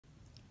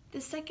The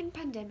second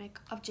pandemic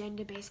of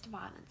gender-based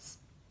violence.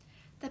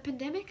 The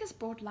pandemic has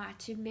brought light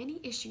to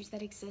many issues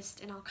that exist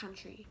in our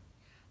country,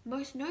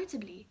 most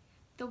notably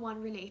the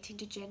one relating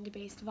to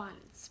gender-based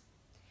violence.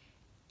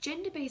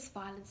 Gender-based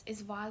violence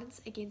is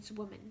violence against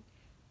women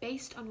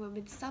based on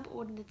women's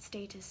subordinate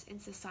status in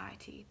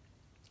society.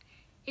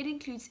 It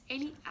includes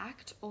any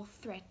act or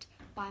threat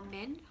by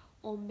men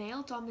or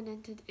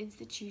male-dominated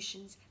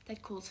institutions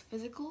that cause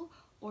physical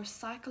or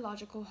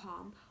psychological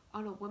harm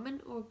on a woman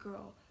or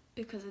girl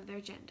because of their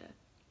gender.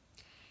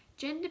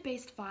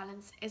 Gender-based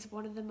violence is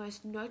one of the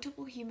most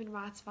notable human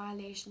rights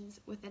violations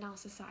within our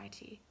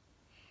society.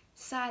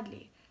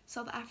 Sadly,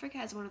 South Africa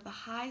has one of the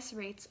highest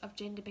rates of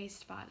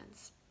gender-based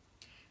violence.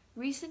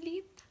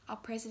 Recently, our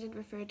president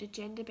referred to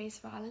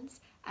gender-based violence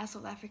as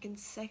South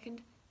Africa's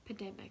second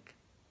pandemic.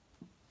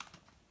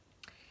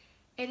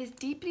 It is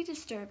deeply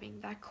disturbing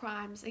that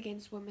crimes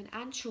against women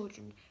and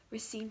children were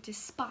seen to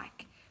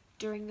spike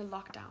during the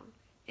lockdown,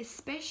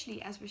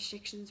 especially as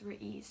restrictions were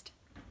eased.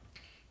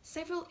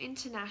 Several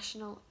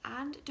international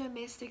and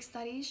domestic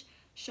studies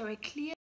show a clear